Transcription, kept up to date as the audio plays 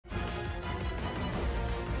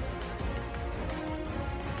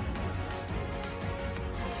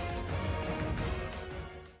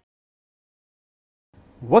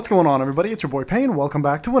What's going on, everybody? It's your boy Payne. Welcome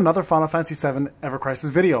back to another Final Fantasy VII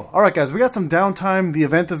Evercrisis video. Alright guys, we got some downtime. The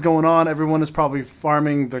event is going on. Everyone is probably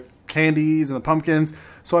farming the candies and the pumpkins.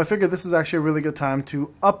 So I figured this is actually a really good time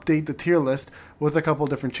to update the tier list with a couple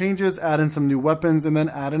different changes, add in some new weapons, and then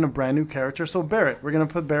add in a brand new character. So Barret, we're going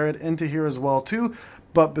to put Barret into here as well too.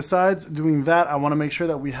 But besides doing that, I want to make sure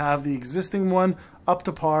that we have the existing one up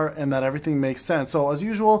to par and that everything makes sense. So as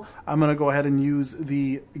usual, I'm going to go ahead and use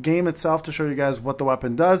the game itself to show you guys what the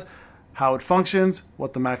weapon does, how it functions,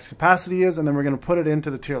 what the max capacity is, and then we're going to put it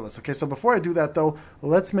into the tier list. Okay, so before I do that though,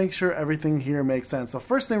 let's make sure everything here makes sense. So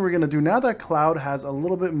first thing we're going to do, now that Cloud has a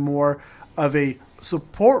little bit more of a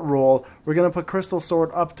support role, we're going to put Crystal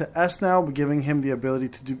Sword up to S now, giving him the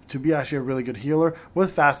ability to be actually a really good healer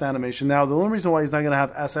with fast animation. Now, the only reason why he's not going to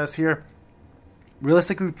have SS here,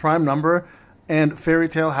 realistically, Prime Number and Fairy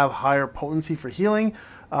Tail have higher potency for healing,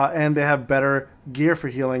 and they have better gear for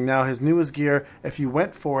healing. Now, his newest gear, if you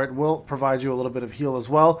went for it, will provide you a little bit of heal as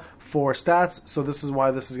well for stats, so this is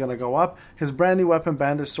why this is going to go up. His brand new weapon,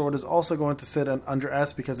 Bandage Sword, is also going to sit under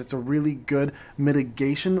S because it's a really good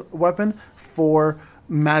mitigation weapon for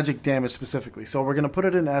magic damage specifically. So we're going to put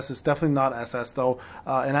it in S. It's definitely not SS though.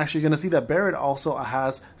 And actually you're going to see that Barret also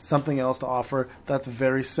has something else to offer that's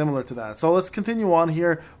very similar to that. So let's continue on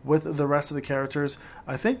here with the rest of the characters.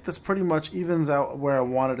 I think this pretty much evens out where I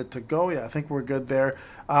wanted it to go. Yeah, I think we're good there.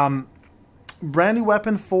 Brand new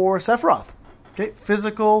weapon for Sephiroth. Okay,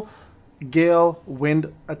 physical Gale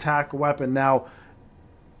Wind attack weapon. Now,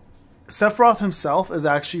 Sephiroth himself is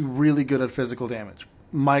actually really good at physical damage.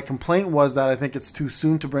 My complaint was that I think it's too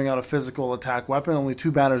soon to bring out a physical attack weapon, only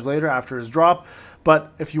 2 banners later after his drop.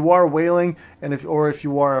 But if you are wailing, and if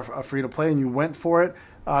you are a free-to-play and you went for it,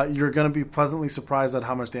 you're going to be pleasantly surprised at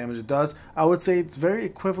how much damage it does. I would say it's very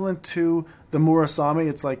equivalent to the Murasame.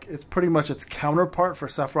 It's pretty much its counterpart for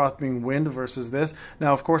Sephiroth being wind versus this.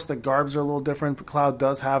 Now, of course, the garbs are a little different. Cloud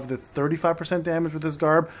does have the 35% damage with his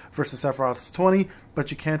garb versus Sephiroth's 20%,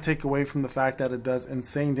 but you can't take away from the fact that it does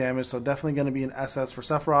insane damage. So definitely going to be an SS for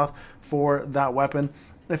Sephiroth for that weapon.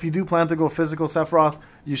 If you do plan to go physical Sephiroth,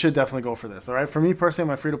 you should definitely go for this. All right. For me personally,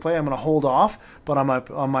 on my free-to-play, I'm going to hold off, but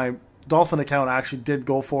on my Dolphin account, I actually did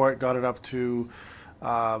go for it, got it up to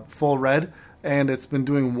full red, and it's been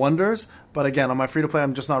doing wonders. But again, on my free-to-play,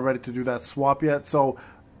 I'm just not ready to do that swap yet. So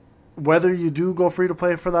whether you do go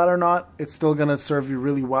free-to-play for that or not, it's still going to serve you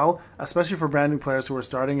really well, especially for brand new players who are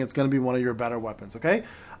starting. It's going to be one of your better weapons, okay?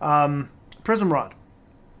 Prism Rod.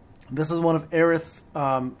 This is one of Aerith's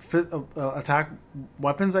attack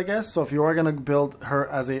weapons, I guess. So if you are going to build her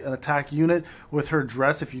as an attack unit with her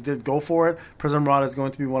dress, if you did go for it, Prism Rod is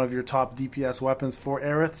going to be one of your top DPS weapons for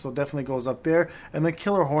Aerith. So definitely goes up there. And then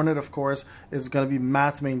Killer Hornet, of course, is going to be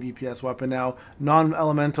Matt's main DPS weapon now.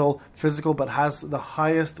 Non-elemental, physical, but has the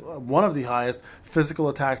highest, one of the highest physical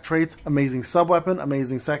attack traits. Amazing sub-weapon,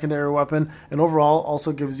 amazing secondary weapon, and overall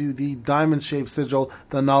also gives you the diamond-shaped sigil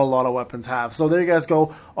that not a lot of weapons have. So there you guys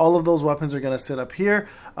go. All of those weapons are going to sit up here,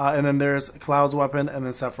 and then there's Cloud's weapon and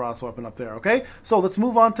then Sephiroth's weapon up there, okay? So let's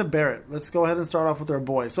move on to Barret. Let's go ahead and start off with our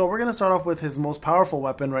boy. So we're going to start off with his most powerful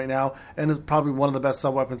weapon right now, and is probably one of the best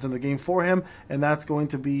sub-weapons in the game for him, and that's going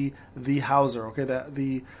to be the Hauser, okay?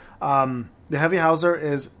 The Heavy Hauser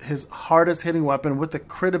is his hardest hitting weapon with the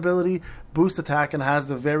crit ability, boost attack, and has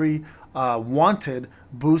the very wanted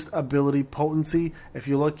boost ability potency. If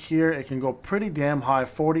you look here, it can go pretty damn high,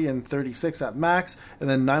 40 and 36 at max, and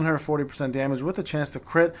then 940% damage with a chance to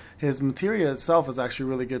crit. His materia itself is actually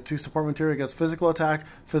really good too. Support materia gets physical attack,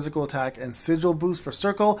 and sigil boost for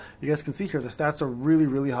circle. You guys can see here the stats are really,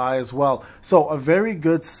 really high as well. So a very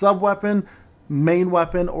good sub weapon, main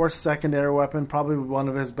weapon, or secondary weapon, probably one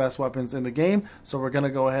of his best weapons in the game. So we're going to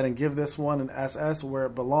go ahead and give this one an SS where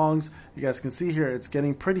it belongs. You guys can see here it's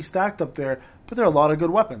getting pretty stacked up there, but there are a lot of good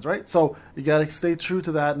weapons, right? So you got to stay true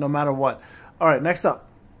to that no matter what. All right, next up,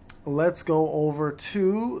 let's go over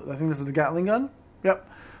to, I think this is the Gatling gun. Yep.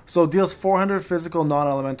 So deals 400 physical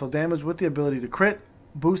non-elemental damage with the ability to crit,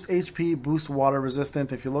 boost HP, boost water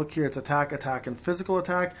resistant. If you look here, it's attack, and physical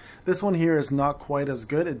attack. This one here is not quite as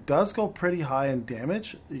good. It does go pretty high in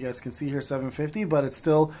damage. You guys can see here 750, but it's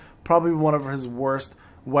still probably one of his worst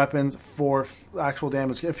weapons for actual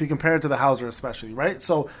damage if you compare it to the Hauser especially, right?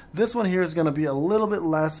 So this one here is going to be a little bit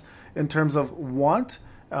less in terms of want.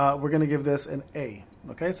 We're going to give this an A.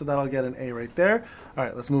 Okay, so that'll get an A right there. All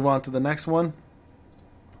right, let's move on to the next one.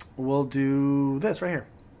 We'll do this right here,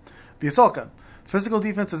 the Assault Gun. Physical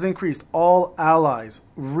defense is increased. All allies.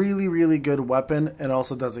 Really, really good weapon. And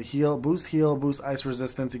also does a heal, boost ice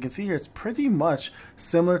resistance. You can see here it's pretty much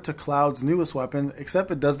similar to Cloud's newest weapon,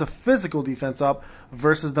 except it does the physical defense up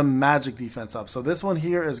versus the magic defense up. So this one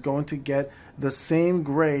here is going to get the same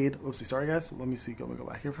grade. Oopsie, sorry guys. Let me go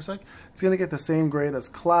back here for a sec. It's going to get the same grade as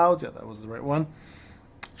Cloud's. Yeah, that was the right one.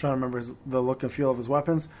 Trying to remember the look and feel of his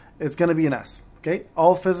weapons. It's going to be an S. Okay,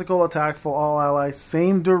 all physical attack for all allies,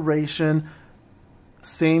 same duration,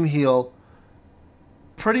 same heal,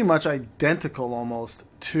 pretty much identical almost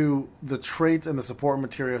to the traits and the support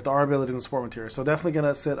material, the abilities and support material. So definitely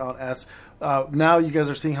going to sit on S. Now you guys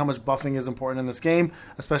are seeing how much buffing is important in this game,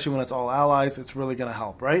 especially when it's all allies. It's really going to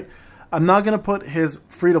help, right? I'm not going to put his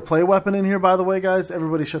free-to-play weapon in here, by the way, guys.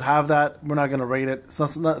 Everybody should have that. We're not going to rate it.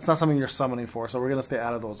 It's not something you're summoning for, so we're going to stay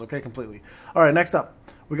out of those, okay, completely. All right, next up,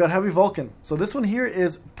 we got Heavy Vulcan. So this one here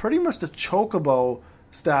is pretty much the Chocobo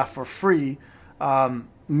staff for free.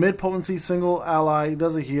 Mid-potency, single ally,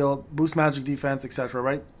 does a heal, boost magic defense, etc.,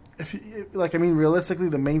 right? Realistically,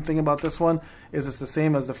 the main thing about this one is it's the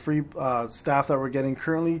same as the free staff that we're getting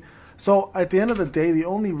currently. So at the end of the day, the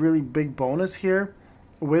only really big bonus here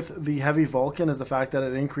with the Heavy Vulcan is the fact that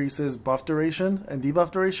it increases buff duration and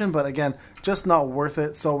debuff duration, but again, just not worth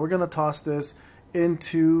it. So we're going to toss this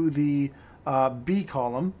into the B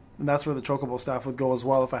column, and that's where the Chocobo staff would go as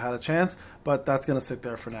well if I had a chance, but that's going to sit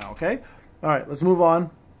there for now, okay? All right, let's move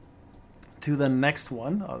on to the next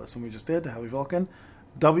one. Oh, this one we just did, the Heavy Vulcan.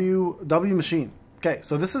 W Machine. Okay,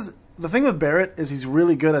 so this is, the thing with Barret is he's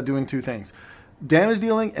really good at doing two things. Damage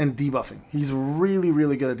dealing and debuffing. He's really,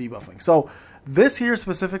 really good at debuffing. So this here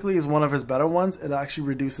specifically is one of his better ones. It actually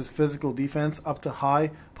reduces physical defense up to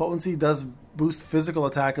high potency, does boost physical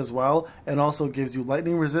attack as well, and also gives you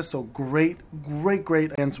lightning resist. So great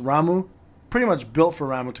against Ramuh. Pretty much built for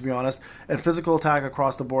Ramuh, to be honest, and physical attack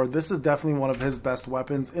across the board. This is definitely one of his best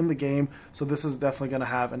weapons in the game, so this is definitely going to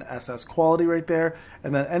have an SS quality right there.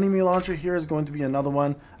 And then enemy launcher here is going to be another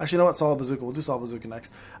one. Actually, you know what? Solid Bazooka. We'll do Solid Bazooka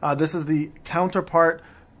next. This is the counterpart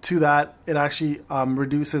to that. It actually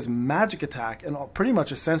reduces magic attack, and pretty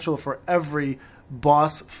much essential for every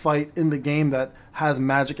boss fight in the game that has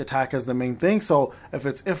magic attack as the main thing. So if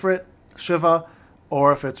it's Ifrit, Shiva,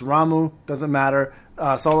 or if it's Ramuh, doesn't matter.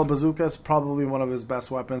 Solid Bazooka is probably one of his best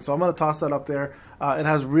weapons, so I'm going to toss that up there. It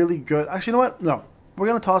has really good... Actually, you know what? No. We're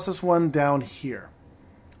going to toss this one down here.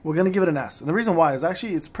 We're going to give it an S. And the reason why is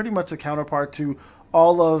actually it's pretty much the counterpart to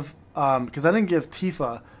all of... because I didn't give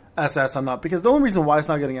Tifa SS, because the only reason why it's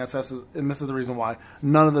not getting SS is, and this is the reason why,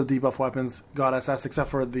 none of the debuff weapons got SS except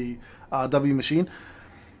for the W Machine.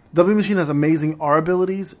 W Machine has amazing R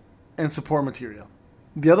abilities and support material.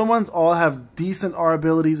 The other ones all have decent R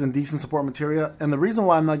abilities and decent support materia, and the reason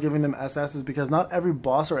why I'm not giving them SS is because not every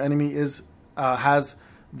boss or enemy has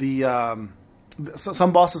the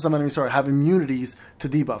some bosses, some enemies have immunities to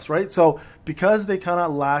debuffs, right? So because they kind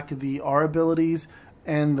of lack the R abilities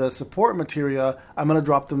and the support materia, I'm going to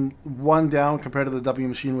drop them one down compared to the W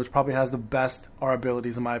Machine, which probably has the best R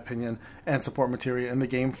abilities in my opinion and support materia in the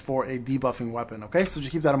game for a debuffing weapon. Okay, so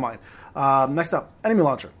just keep that in mind. Next up, enemy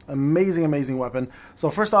launcher. Amazing weapon.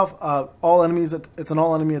 So first off, all enemies, it's an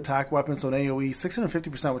all enemy attack weapon, so an AoE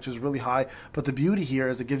 650%, which is really high, but the beauty here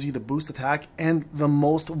is it gives you the boost attack and the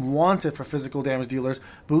most wanted for physical damage dealers,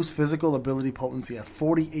 boost physical ability potency at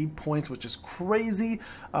 48 points, which is crazy.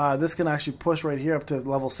 This can actually push right here up to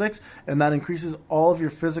level 6, and that increases all of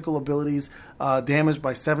your physical abilities damage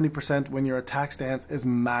by 70% when your attack stance is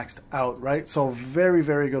maxed out, right? So very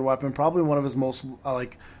good weapon, probably one of his most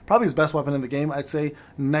probably his best weapon in the game, I'd say,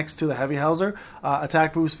 next to the Heavy Hauser.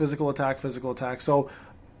 Attack boost, physical attack. So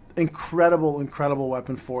incredible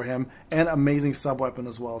weapon for him, and amazing sub weapon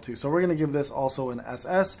as well too. So we're gonna give this also an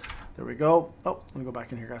SS. There we go. Oh, let me go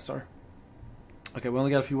back in here, guys. Sorry. Okay, we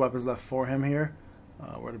only got a few weapons left for him here.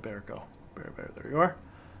 Where did Barret go? Barret, there you are.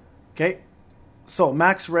 Okay, so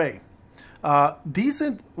Max Ray.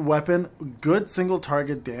 Decent weapon, good single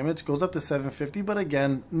target damage, goes up to 750, but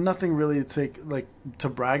again, nothing really to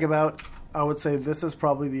brag about. I would say this is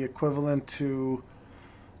probably the equivalent to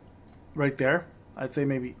right there. I'd say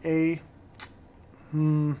maybe A.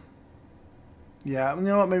 Yeah, you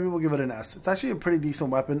know what? Maybe we'll give it an S. It's actually a pretty decent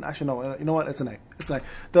weapon. Actually, no, you know what? It's an A. It's an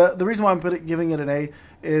A. The reason why I'm giving it an A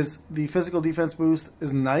is the physical defense boost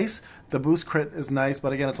is nice. The boost crit is nice,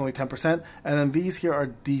 but again, it's only 10%. And then these here are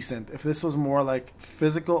decent. If this was more like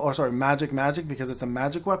physical, or sorry, magic, because it's a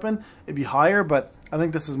magic weapon, it'd be higher, but I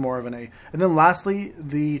think this is more of an A. And then lastly,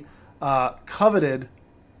 the coveted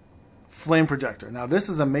flame projector. Now, this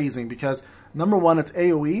is amazing because, number one, it's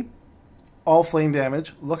AoE. all flame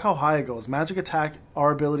damage. Look how high it goes. Magic attack,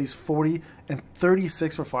 our abilities 40 and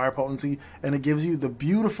 36 for fire potency, and it gives you the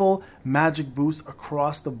beautiful magic boost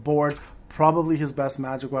across the board. Probably his best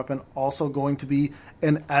magic weapon, also going to be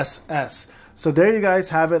an SS. So there you guys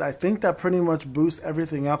have it. I think that pretty much boosts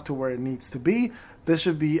everything up to where it needs to be. This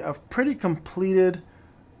should be a pretty completed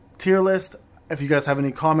tier list. If you guys have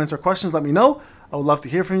any comments or questions, let me know. I would love to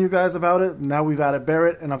hear from you guys about it. Now we've added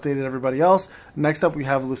Barret and updated everybody else. Next up we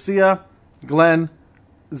have Lucia, Glenn,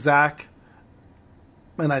 Zach,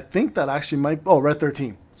 and I think that actually might... Oh, Red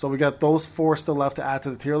 13. So we got those 4 still left to add to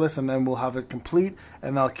the tier list, and then we'll have it complete,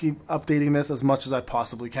 and I'll keep updating this as much as I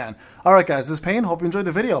possibly can. Alright guys, this is Payne. Hope you enjoyed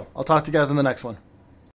the video. I'll talk to you guys in the next one.